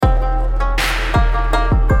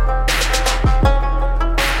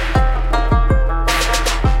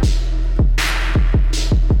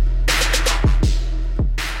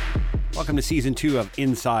to Season 2 of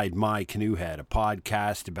Inside My Canoe Head, a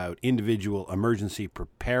podcast about individual emergency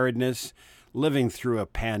preparedness, living through a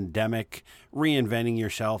pandemic, reinventing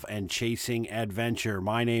yourself, and chasing adventure.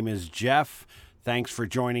 My name is Jeff. Thanks for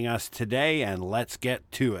joining us today, and let's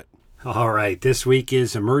get to it. All right, this week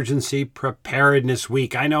is Emergency Preparedness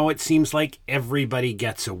Week. I know it seems like everybody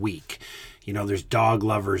gets a week. You know, there's Dog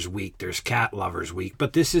Lovers Week, there's Cat Lovers Week,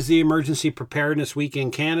 but this is the Emergency Preparedness Week in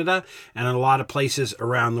Canada and in a lot of places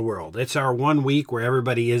around the world. It's our 1 week where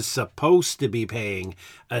everybody is supposed to be paying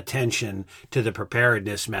attention to the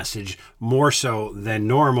preparedness message more so than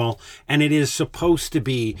normal, and it is supposed to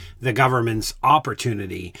be the government's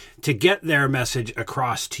opportunity to get their message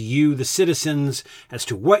across to you, the citizens, as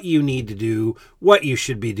to what you need to do, what you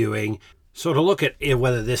should be doing. So to look at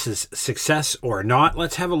whether this is success or not,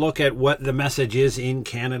 let's have a look at what the message is in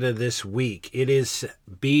Canada this week. It is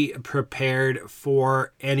be prepared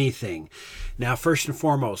for anything. Now, first and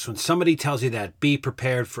foremost, when somebody tells you that, be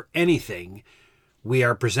prepared for anything, we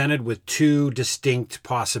are presented with two distinct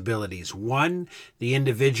possibilities. One, the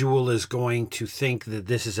individual is going to think that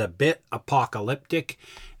this is a bit apocalyptic,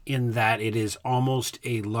 in that it is almost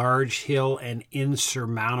a large hill and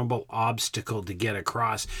insurmountable obstacle to get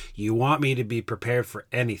across. You want me to be prepared for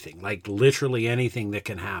anything, like literally anything that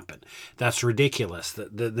can happen. That's ridiculous.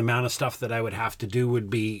 The amount of stuff that I would have to do would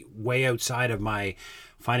be way outside of my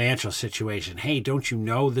financial situation. Hey, don't you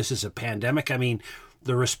know this is a pandemic? I mean,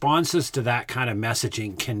 the responses to that kind of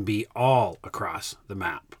messaging can be all across the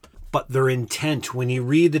map. But their intent, when you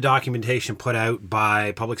read the documentation put out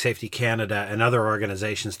by Public Safety Canada and other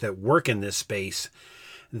organizations that work in this space,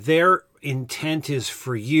 their intent is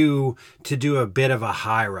for you to do a bit of a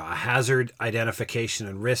HIRA, a hazard identification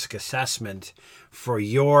and risk assessment for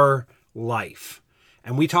your life.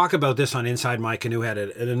 And we talk about this on Inside My Canoe Head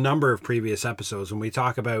in a number of previous episodes when we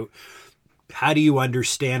talk about how do you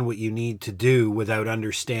understand what you need to do without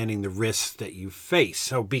understanding the risks that you face.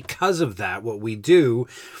 So because of that, what we do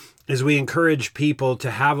is we encourage people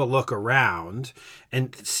to have a look around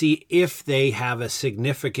and see if they have a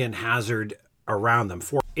significant hazard around them.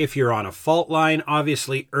 If you're on a fault line,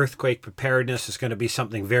 obviously earthquake preparedness is going to be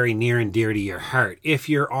something very near and dear to your heart. If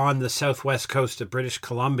you're on the southwest coast of British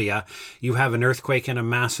Columbia, you have an earthquake and a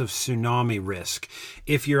massive tsunami risk.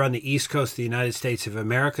 If you're on the east coast of the United States of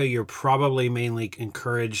America, you're probably mainly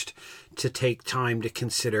encouraged to take time to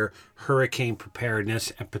consider hurricane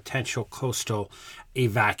preparedness and potential coastal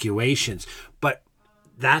evacuations. But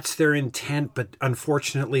that's their intent, but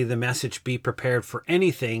unfortunately the message be prepared for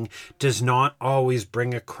anything does not always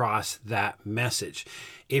bring across that message.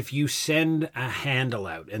 If you send a handle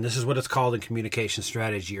out, and this is what it's called in communication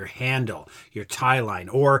strategy, your handle, your tie line,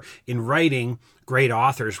 or in writing, great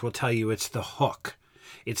authors will tell you it's the hook.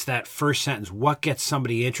 It's that first sentence. What gets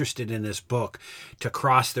somebody interested in this book to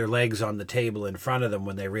cross their legs on the table in front of them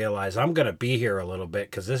when they realize I'm going to be here a little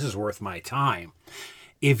bit because this is worth my time?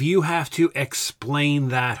 If you have to explain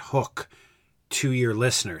that hook to your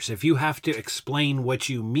listeners, if you have to explain what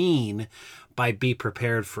you mean by be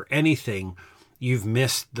prepared for anything, you've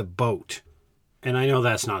missed the boat. And I know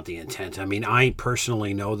that's not the intent. I mean, I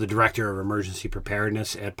personally know the Director of Emergency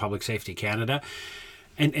Preparedness at Public Safety Canada,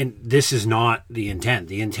 and this is not the intent.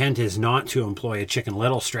 The intent is not to employ a Chicken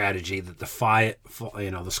Little strategy that the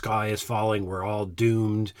sky is falling, we're all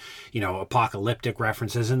doomed, apocalyptic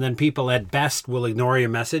references, and then people at best will ignore your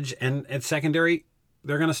message, and at secondary,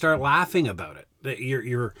 they're going to start laughing about it.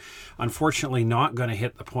 You're unfortunately not going to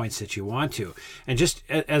hit the points that you want to. And just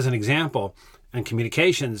as an example, in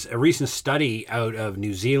communications, a recent study out of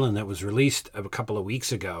New Zealand that was released a couple of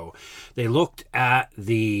weeks ago, they looked at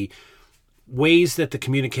the ways that the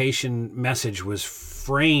communication message was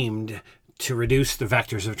framed to reduce the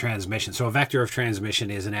vectors of transmission. So a vector of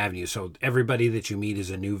transmission is an avenue. So everybody that you meet is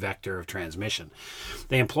a new vector of transmission.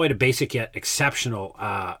 They employed a basic yet exceptional,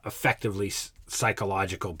 effectively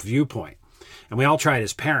psychological viewpoint. And we all try it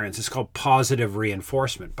as parents. It's called positive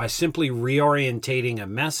reinforcement. By simply reorientating a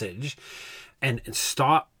message and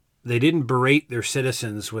stop. They didn't berate their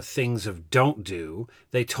citizens with things of don't do.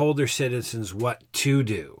 They told their citizens what to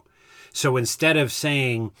do. So instead of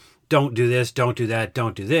saying, don't do this, don't do that,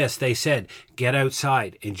 don't do this, they said, get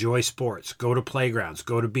outside, enjoy sports, go to playgrounds,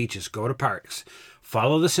 go to beaches, go to parks,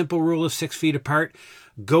 follow the simple rule of 6 feet apart,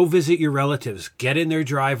 go visit your relatives, get in their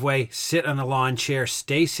driveway, sit on a lawn chair,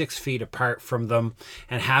 stay 6 feet apart from them,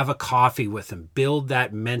 and have a coffee with them. Build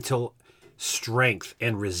that mental strength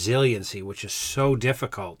and resiliency, which is so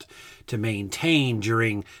difficult to maintain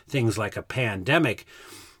during things like a pandemic.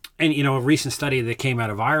 And, a recent study that came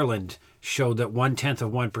out of Ireland showed that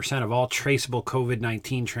 0.1% of all traceable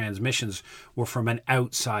COVID-19 transmissions were from an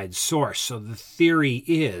outside source. So the theory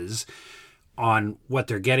is on what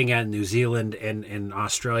they're getting at in New Zealand and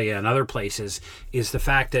Australia and other places is the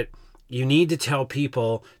fact that you need to tell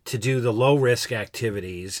people to do the low risk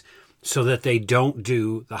activities so that they don't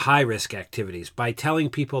do the high risk activities. By telling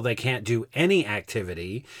people they can't do any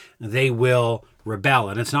activity, they will rebel.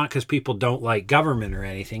 And it's not because people don't like government or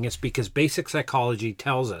anything. It's because basic psychology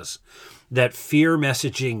tells us that fear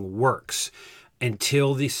messaging works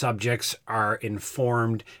until the subjects are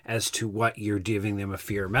informed as to what you're giving them a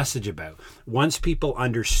fear message about. Once people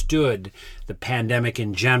understood the pandemic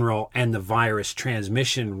in general and the virus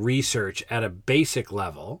transmission research at a basic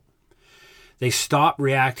level, they stopped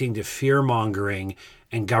reacting to fear-mongering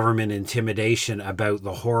and government intimidation about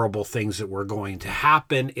the horrible things that were going to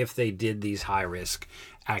happen if they did these high-risk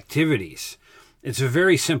activities. It's a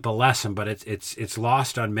very simple lesson, but it's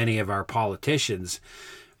lost on many of our politicians,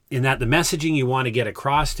 in that the messaging you want to get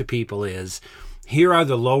across to people is, here are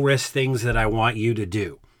the low-risk things that I want you to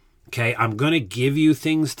do. Okay, I'm going to give you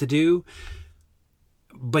things to do,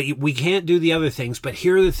 but we can't do the other things, but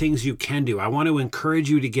here are the things you can do. I want to encourage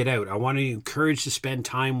you to get out. I want to encourage to spend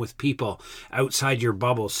time with people outside your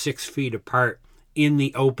bubble, 6 feet apart, in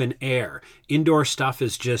the open air. Indoor stuff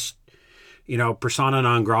is just, persona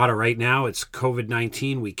non grata right now. It's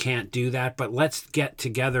COVID-19. We can't do that, but let's get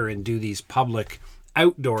together and do these public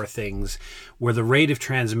outdoor things where the rate of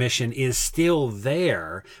transmission is still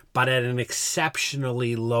there, but at an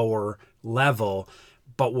exceptionally lower level.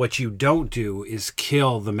 But what you don't do is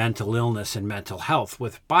kill the mental illness and mental health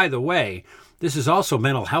with, by the way, this is also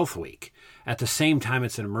Mental Health Week. At the same time,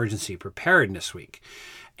 it's an Emergency Preparedness Week.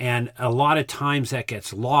 And a lot of times that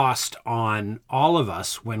gets lost on all of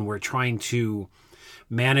us when we're trying to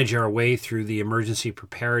manage our way through the emergency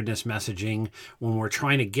preparedness messaging, when we're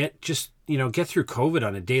trying to get through COVID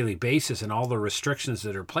on a daily basis and all the restrictions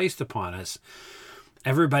that are placed upon us.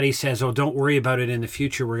 Everybody says, oh, don't worry about it in the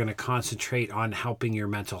future. We're going to concentrate on helping your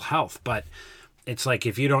mental health. But it's like,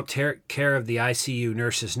 if you don't take care of the ICU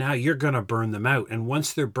nurses now, you're going to burn them out. And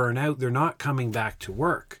once they're burned out, they're not coming back to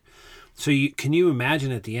work. So can you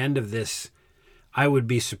imagine at the end of this, I would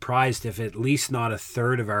be surprised if at least not a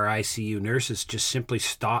third of our ICU nurses just simply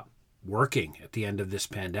stop working at the end of this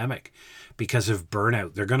pandemic because of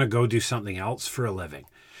burnout. They're going to go do something else for a living,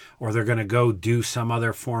 or they're going to go do some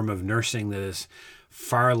other form of nursing that is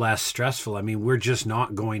far less stressful. I mean, we're just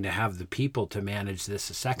not going to have the people to manage this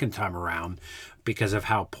a second time around because of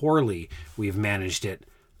how poorly we've managed it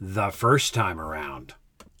the first time around.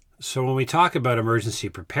 So when we talk about emergency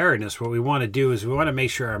preparedness, what we want to do is we want to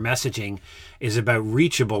make sure our messaging is about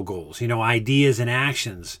reachable goals, ideas and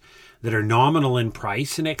actions that are nominal in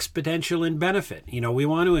price and exponential in benefit. We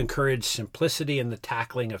want to encourage simplicity in the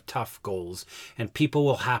tackling of tough goals, and people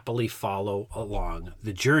will happily follow along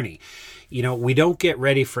the journey. We don't get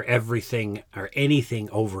ready for everything or anything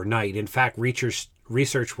overnight. In fact,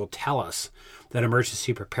 research will tell us that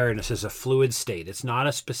emergency preparedness is a fluid state. It's not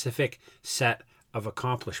a specific set of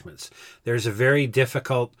accomplishments. There's a very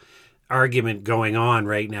difficult argument going on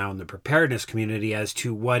right now in the preparedness community as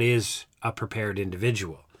to what is a prepared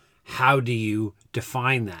individual. How do you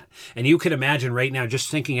define that? And you can imagine right now,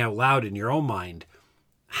 just thinking out loud in your own mind,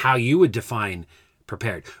 how you would define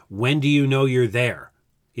prepared. When do you know you're there?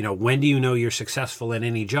 When do you know you're successful in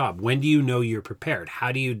any job? When do you know you're prepared?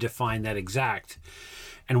 How do you define that exact?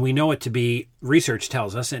 And we know it to be, research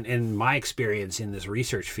tells us, and in my experience in this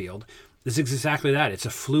research field, this is exactly that. It's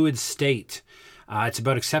a fluid state. It's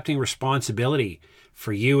about accepting responsibility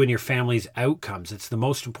for you and your family's outcomes. It's the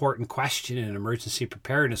most important question in emergency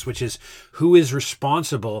preparedness, which is, who is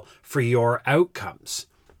responsible for your outcomes?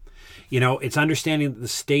 It's understanding that the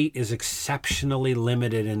state is exceptionally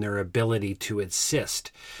limited in their ability to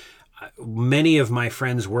assist. Many of my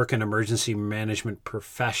friends work in emergency management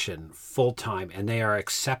profession full-time, and they are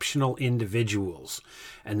exceptional individuals,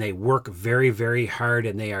 and they work very, very hard,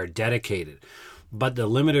 and they are dedicated. But the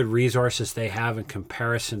limited resources they have in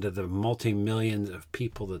comparison to the multi-millions of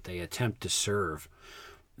people that they attempt to serve,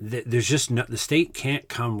 there's just no, the state can't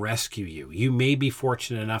come rescue you. You may be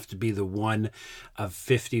fortunate enough to be the one of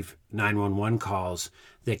 50 911 calls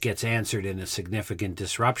that gets answered in a significant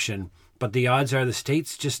disruption, but the odds are the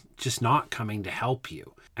state's just not coming to help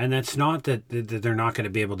you. And that's not that they're not going to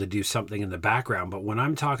be able to do something in the background, but when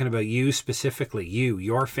I'm talking about you specifically,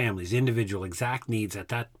 your family's individual exact needs at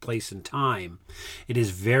that place and time, it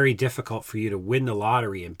is very difficult for you to win the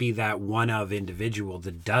lottery and be that one of individual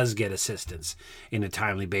that does get assistance in a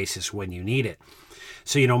timely basis when you need it.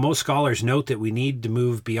 So, most scholars note that we need to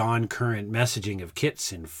move beyond current messaging of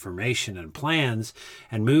kits, information, and plans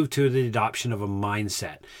and move to the adoption of a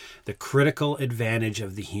mindset, the critical advantage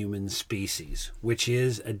of the human species, which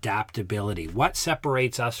is adaptability. What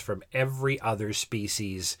separates us from every other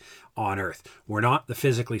species on Earth? We're not the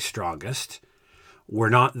physically strongest. We're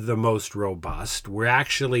not the most robust. We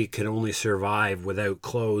actually can only survive without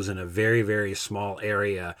clothes in a very, very small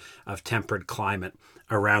area of temperate climate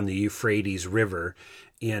around the Euphrates River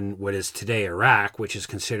in what is today Iraq, which is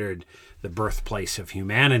considered the birthplace of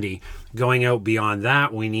humanity. Going out beyond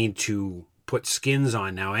that, we need to put skins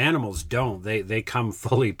on. Now, animals don't. They come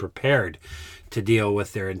fully prepared to deal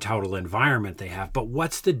with their total environment they have. But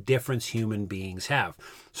what's the difference human beings have?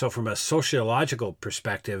 So from a sociological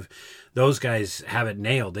perspective, those guys have it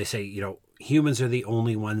nailed. They say, humans are the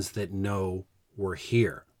only ones that know we're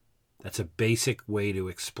here. That's a basic way to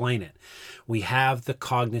explain it. We have the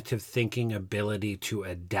cognitive thinking ability to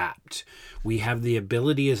adapt. We have the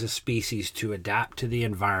ability as a species to adapt to the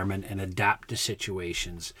environment and adapt to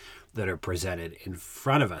situations that are presented in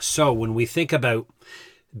front of us. So when we think about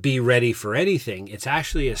be ready for anything, it's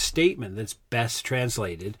actually a statement that's best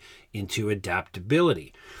translated into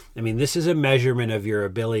adaptability. I mean, this is a measurement of your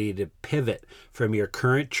ability to pivot from your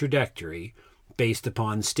current trajectory based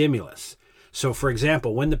upon stimulus. So, for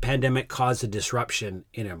example, when the pandemic caused a disruption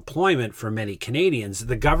in employment for many Canadians,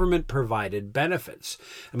 the government provided benefits.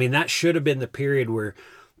 I mean, that should have been the period where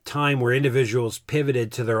individuals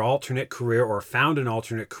pivoted to their alternate career or found an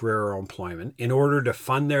alternate career or employment in order to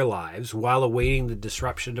fund their lives while awaiting the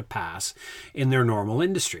disruption to pass in their normal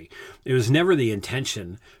industry. It was never the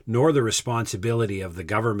intention nor the responsibility of the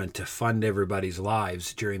government to fund everybody's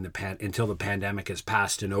lives during until the pandemic has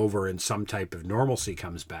passed and over and some type of normalcy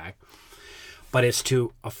comes back. But it's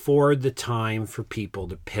to afford the time for people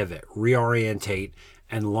to pivot, reorientate,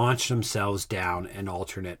 and launch themselves down an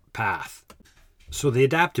alternate path. So the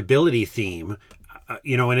adaptability theme,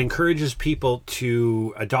 it encourages people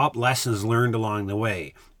to adopt lessons learned along the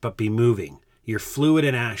way, but be moving. You're fluid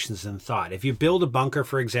in actions and thought. If you build a bunker,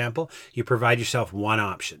 for example, you provide yourself one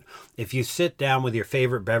option. If you sit down with your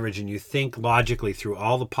favorite beverage and you think logically through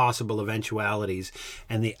all the possible eventualities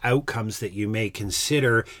and the outcomes that you may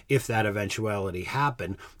consider if that eventuality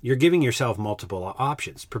happened, you're giving yourself multiple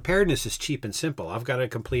options. Preparedness is cheap and simple. I've got a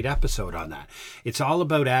complete episode on that. It's all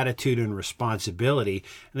about attitude and responsibility,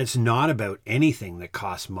 and it's not about anything that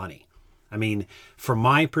costs money. I mean, from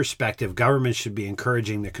my perspective, government should be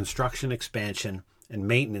encouraging the construction, expansion, and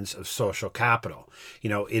maintenance of social capital.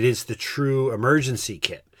 It is the true emergency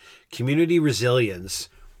kit. Community resilience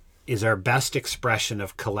is our best expression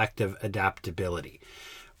of collective adaptability.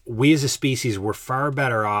 We as a species, we're far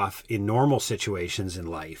better off in normal situations in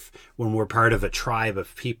life when we're part of a tribe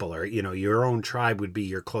of people, or, your own tribe would be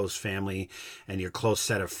your close family and your close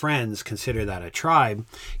set of friends. Consider that a tribe.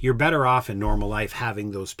 You're better off in normal life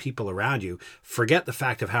having those people around you. Forget the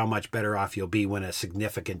fact of how much better off you'll be when a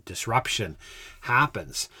significant disruption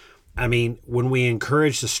happens. I mean, when we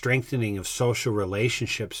encourage the strengthening of social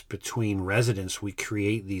relationships between residents, we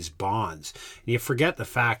create these bonds. And you forget the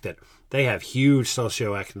fact that they have huge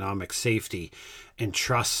socioeconomic safety and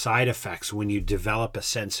trust side effects when you develop a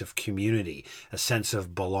sense of community, a sense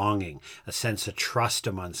of belonging, a sense of trust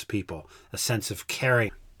amongst people, a sense of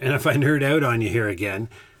caring. And if I nerd out on you here again,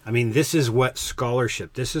 I mean, this is what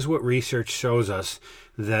scholarship, this is what research shows us,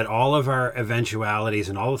 that all of our eventualities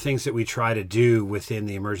and all the things that we try to do within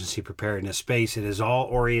the emergency preparedness space, it is all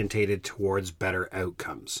orientated towards better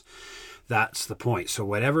outcomes. That's the point. So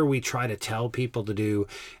whatever we try to tell people to do,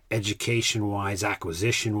 education-wise,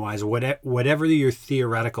 acquisition-wise, whatever your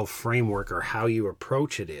theoretical framework or how you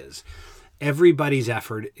approach it is, everybody's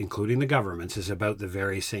effort, including the government's, is about the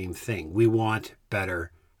very same thing. We want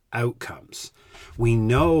better outcomes. We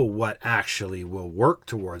know what actually will work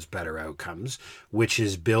towards better outcomes, which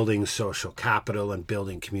is building social capital and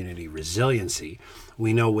building community resiliency.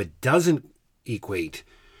 We know what doesn't equate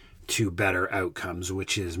to better outcomes,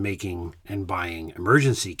 which is making and buying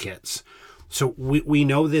emergency kits. So we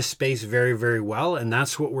know this space very, very well, and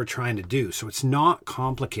that's what we're trying to do. So it's not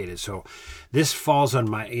complicated. So this falls on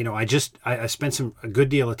my, I spent a good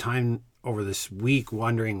deal of time over this week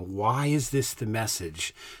wondering, why is this the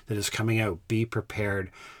message that is coming out? Be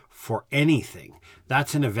prepared for anything.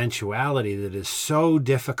 That's an eventuality that is so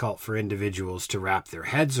difficult for individuals to wrap their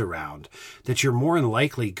heads around that you're more than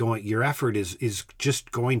likely your effort is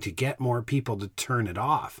just going to get more people to turn it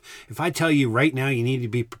off. If I tell you right now you need to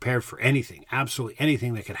be prepared for anything, absolutely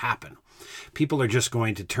anything that could happen, people are just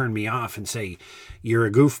going to turn me off and say, you're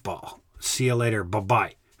a goofball. See you later.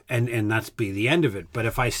 Bye-bye. And that's be the end of it. But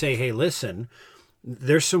if I say, hey, listen,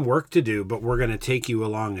 There's some work to do, but we're going to take you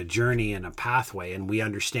along a journey and a pathway. And we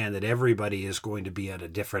understand that everybody is going to be at a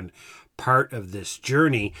different part of this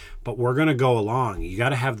journey, but we're going to go along. You got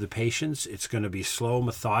to have the patience. It's going to be slow,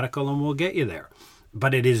 methodical, and we'll get you there.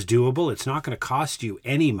 But it is doable. It's not going to cost you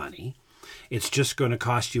any money. It's just going to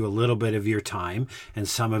cost you a little bit of your time and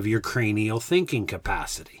some of your cranial thinking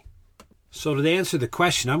capacity. So to answer the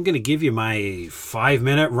question, I'm going to give you my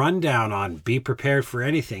 5-minute rundown on be prepared for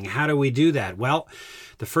anything. How do we do that? Well,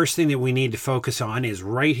 the first thing that we need to focus on is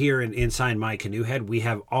right here inside My Canoe Head. We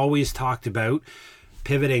have always talked about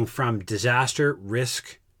pivoting from disaster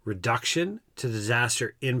risk reduction to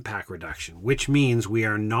disaster impact reduction, which means we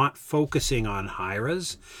are not focusing on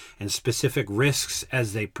HIRAs and specific risks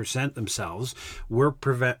as they present themselves. We're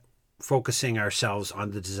focusing ourselves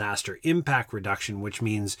on the disaster impact reduction, which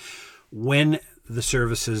means when the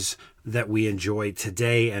services that we enjoy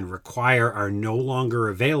today and require are no longer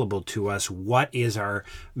available to us, what is our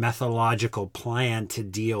methodological plan to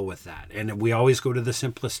deal with that? And we always go to the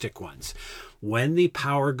simplistic ones. When the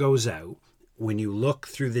power goes out, when you look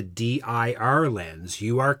through the DIR lens,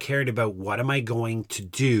 you are cared about what am I going to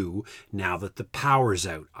do now that the power's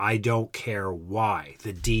out? I don't care why.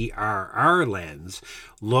 The DRR lens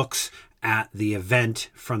looks at the event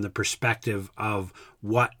from the perspective of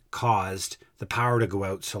what caused the power to go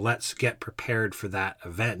out. So let's get prepared for that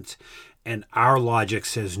event. And our logic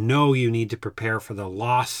says, no, you need to prepare for the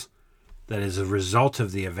loss that is a result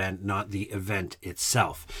of the event, not the event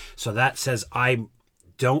itself. So that says, I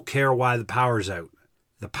don't care why the power's out.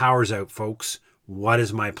 The power's out, folks. What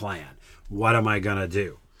is my plan? What am I going to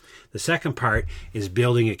do? The second part is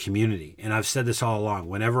building a community. And I've said this all along.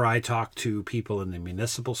 Whenever I talk to people in the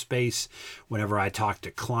municipal space, whenever I talk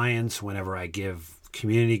to clients, whenever I give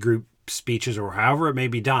community group speeches or however it may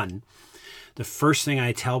be done, the first thing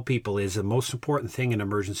I tell people is the most important thing in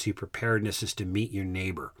emergency preparedness is to meet your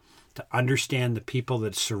neighbor, to understand the people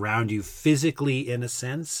that surround you physically, in a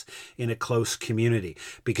sense, in a close community.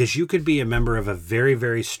 Because you could be a member of a very,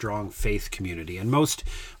 very strong faith community. And most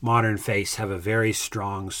modern faiths have a very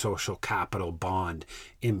strong social capital bond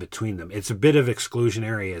in between them. It's a bit of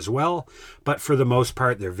exclusionary as well, but for the most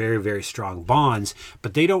part, they're very, very strong bonds,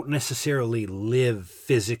 but they don't necessarily live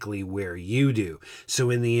physically where you do. So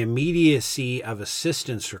in the immediacy of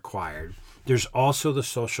assistance required, there's also the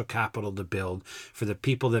social capital to build for the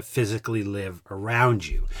people that physically live around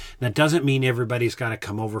you. That doesn't mean everybody's got to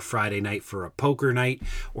come over Friday night for a poker night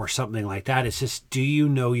or something like that. It's just, do you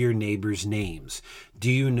know your neighbors' names?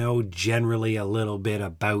 Do you know generally a little bit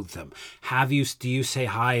about them? Do you say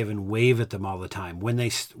hi and wave at them all the time? When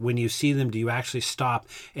you see them, do you actually stop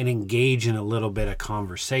and engage in a little bit of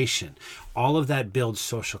conversation? All of that builds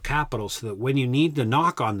social capital so that when you need to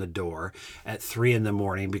knock on the door at 3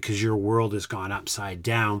 a.m. because your world has gone upside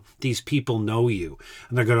down, these people know you.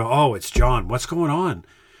 And they're going to, oh, it's John. What's going on?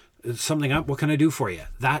 Is something up? What can I do for you?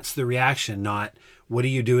 That's the reaction, not, what are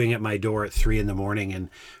you doing at my door at 3 a.m. and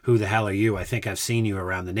who the hell are you? I think I've seen you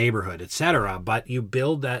around the neighborhood, etc. But you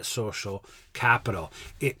build that social capital.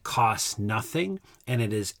 It costs nothing, and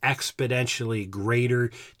it is exponentially greater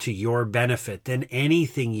to your benefit than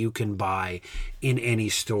anything you can buy in any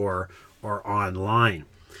store or online.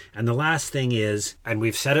 And the last thing is, and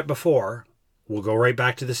we've said it before, we'll go right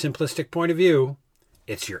back to the simplistic point of view,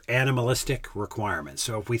 it's your animalistic requirements.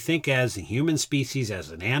 So if we think as a human species, as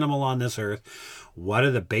an animal on this earth, what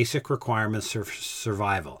are the basic requirements for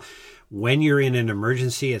survival? When you're in an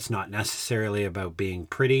emergency, it's not necessarily about being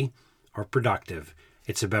pretty or productive.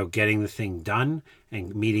 It's about getting the thing done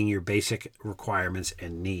and meeting your basic requirements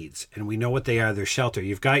and needs. And we know what they are. They're shelter.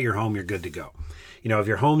 You've got your home, you're good to go. You know, if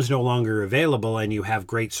your home's no longer available and you have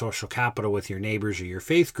great social capital with your neighbors or your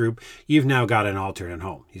faith group, you've now got an alternate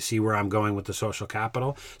home. You see where I'm going with the social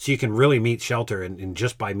capital? So you can really meet shelter and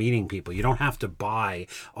just by meeting people. You don't have to buy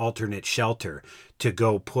alternate shelter to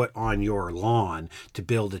go put on your lawn to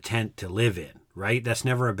build a tent to live in, right? That's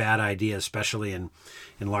never a bad idea, especially in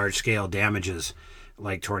large scale damages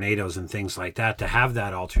like tornadoes and things like that, to have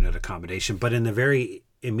that alternate accommodation. But in the very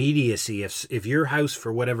immediacy, if your house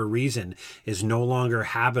for whatever reason is no longer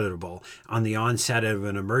habitable on the onset of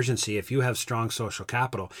an emergency, if you have strong social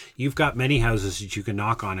capital, you've got many houses that you can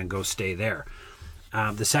knock on and go stay there.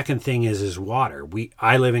 The second thing is water.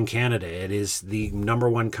 I live in Canada. It is the number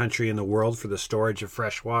one country in the world for the storage of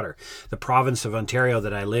fresh water. The province of Ontario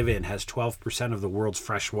that I live in has 12% of the world's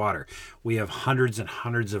fresh water. We have hundreds and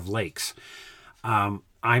hundreds of lakes. I'm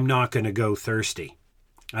not going to go thirsty.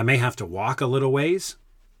 I may have to walk a little ways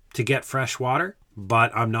to get fresh water,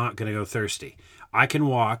 but I'm not going to go thirsty. I can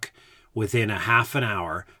walk within a half an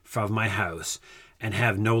hour from my house and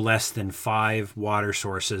have no less than 5 water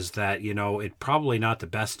sources that, it's probably not the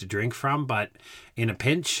best to drink from, but in a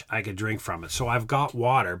pinch, I could drink from it. So I've got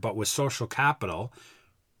water, but with social capital,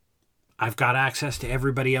 I've got access to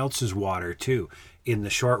everybody else's water too in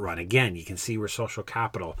the short run. Again, you can see where social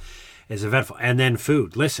capital is eventful. And then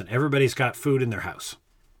food. Listen, everybody's got food in their house.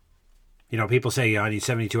 People say, I need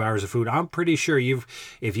 72 hours of food. I'm pretty sure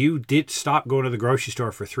if you did stop going to the grocery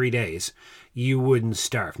store for 3 days, you wouldn't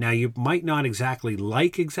starve. Now, you might not exactly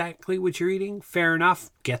like exactly what you're eating. Fair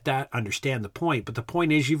enough. Get that. Understand the point. But the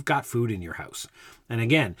point is you've got food in your house. And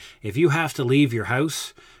again, if you have to leave your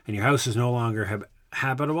house and your house is no longer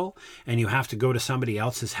habitable and you have to go to somebody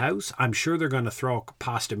else's house, I'm sure they're going to throw a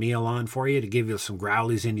pasta meal on for you to give you some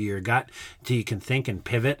growlies into your gut until you can think and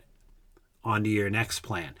pivot onto your next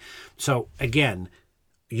plan. So again,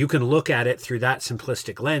 you can look at it through that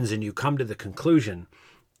simplistic lens and you come to the conclusion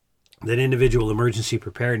that individual emergency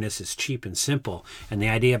preparedness is cheap and simple. And the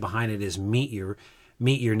idea behind it is meet your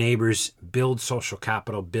neighbors, build social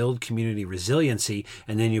capital, build community resiliency,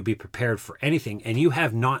 and then you'll be prepared for anything. And you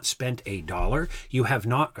have not spent $1. You have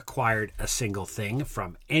not acquired a single thing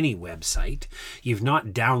from any website. You've not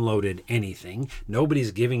downloaded anything. Nobody's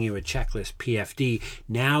giving you a checklist PFD.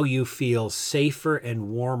 Now you feel safer and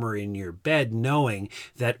warmer in your bed knowing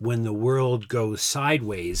that when the world goes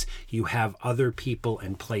sideways, you have other people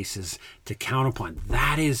and places to count upon.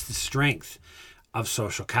 That is the strength of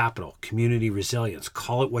social capital, community resilience.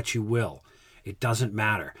 Call it what you will. It doesn't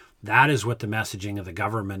matter. That is what the messaging of the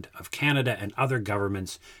government of Canada and other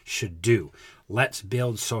governments should do. Let's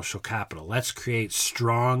build social capital. Let's create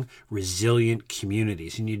strong, resilient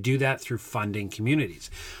communities. And you do that through funding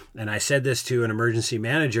communities. And I said this to an emergency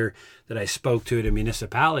manager that I spoke to at a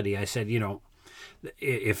municipality. I said,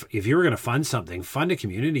 if you were going to fund something, fund a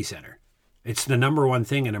community center. It's the number one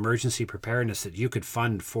thing in emergency preparedness that you could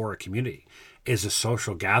fund for a community is a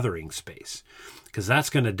social gathering space, because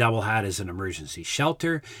that's going to double hat as an emergency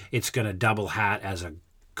shelter. It's going to double hat as a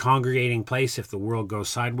congregating place. If the world goes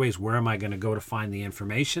sideways, where am I going to go to find the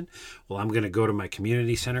information? Well, I'm going to go to my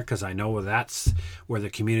community center because I know that's where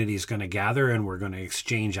the community is going to gather and we're going to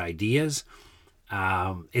exchange ideas.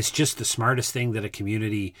 It's just the smartest thing that a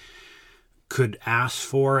community could ask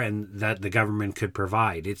for and that the government could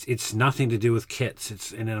provide. It's nothing to do with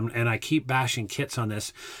kits. And I keep bashing kits on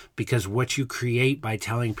this because what you create by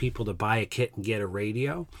telling people to buy a kit and get a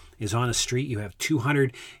radio is on a street you have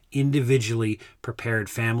 200 individually prepared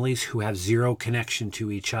families who have zero connection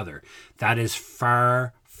to each other. That is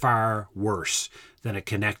far, far worse than a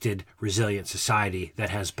connected, resilient society that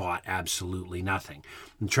has bought absolutely nothing.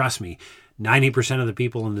 And trust me, 90% of the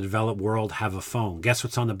people in the developed world have a phone. Guess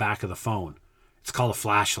what's on the back of the phone? It's called a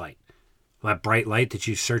flashlight. That bright light that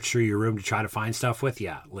you search through your room to try to find stuff with?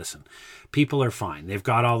 Yeah, listen. People are fine. They've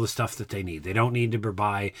got all the stuff that they need. They don't need to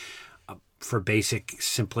buy for basic,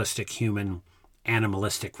 simplistic, human,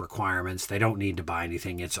 animalistic requirements. They don't need to buy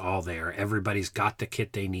anything. It's all there. Everybody's got the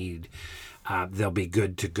kit they need. They'll be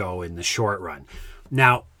good to go in the short run.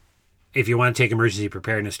 Now, if you want to take emergency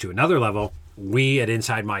preparedness to another level, we at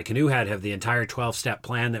Inside My Canoe Hat have the entire 12-step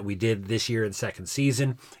plan that we did this year in second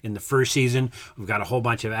season. In the first season, we've got a whole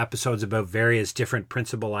bunch of episodes about various different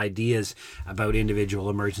principal ideas about individual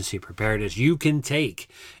emergency preparedness. You can take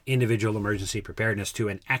individual emergency preparedness to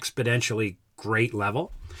an exponentially great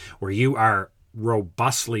level where you are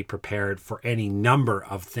robustly prepared for any number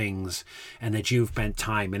of things and that you've spent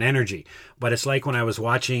time and energy. But it's like when I was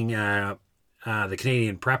watching the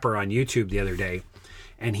Canadian Prepper on YouTube the other day,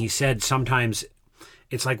 and he said sometimes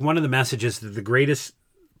it's like one of the messages that the greatest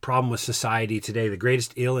problem with society today, the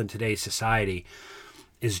greatest ill in today's society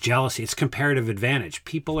is jealousy. It's comparative advantage.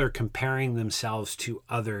 People are comparing themselves to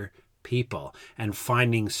other people and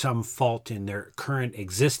finding some fault in their current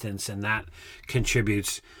existence, and that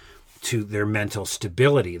contributes to their mental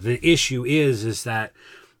stability. The issue is that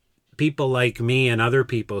people like me and other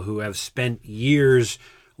people who have spent years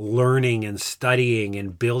learning and studying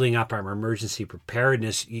and building up our emergency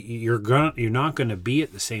preparedness, you're not going to be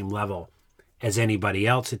at the same level as anybody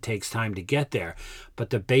else. It takes time to get there. But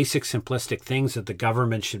the basic simplistic things that the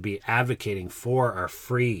government should be advocating for are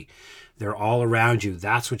free. They're all around you.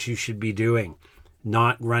 That's what you should be doing.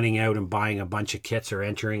 Not running out and buying a bunch of kits or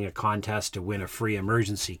entering a contest to win a free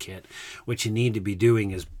emergency kit. What you need to be doing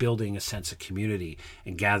is building a sense of community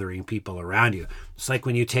and gathering people around you. It's like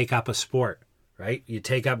when you take up a sport. Right? You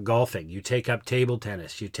take up golfing, you take up table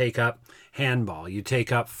tennis, you take up handball, you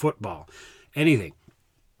take up football, anything.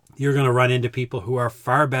 You're going to run into people who are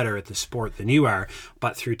far better at the sport than you are,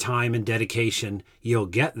 but through time and dedication, you'll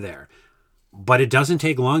get there. But it doesn't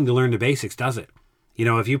take long to learn the basics, does it?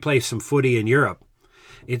 If you play some footy in Europe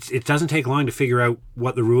it doesn't take long to figure out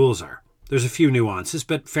what the rules are. There's a few nuances,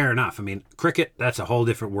 but fair enough. I mean, cricket, that's a whole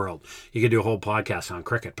different world. You could do a whole podcast on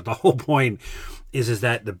cricket, but the whole point is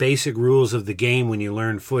that the basic rules of the game when you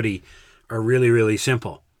learn footy are really, really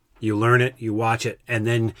simple. You learn it, you watch it, and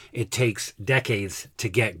then it takes decades to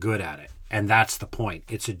get good at it. And that's the point.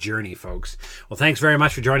 It's a journey, folks. Well, thanks very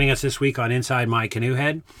much for joining us this week on Inside My Canoe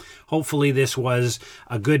Head. Hopefully this was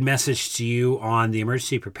a good message to you on the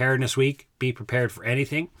Emergency Preparedness Week. Be prepared for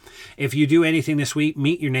anything. If you do anything this week,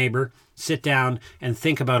 meet your neighbor, sit down, and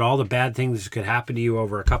think about all the bad things that could happen to you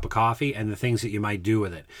over a cup of coffee and the things that you might do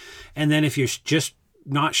with it. And then if you're just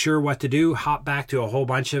not sure what to do, hop back to a whole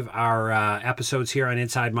bunch of our episodes here on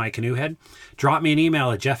Inside My Canoe Head. Drop me an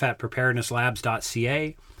email at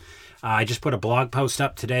jeff@preparednesslabs.ca. I just put a blog post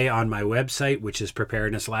up today on my website, which is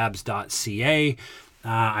preparednesslabs.ca.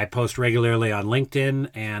 I post regularly on LinkedIn,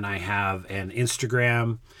 and I have an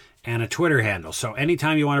Instagram and a Twitter handle. So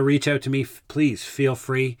anytime you want to reach out to me, please feel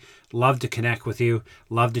free. Love to connect with you.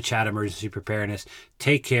 Love to chat emergency preparedness.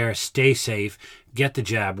 Take care. Stay safe. Get the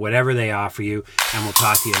jab, whatever they offer you, and we'll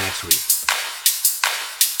talk to you next week.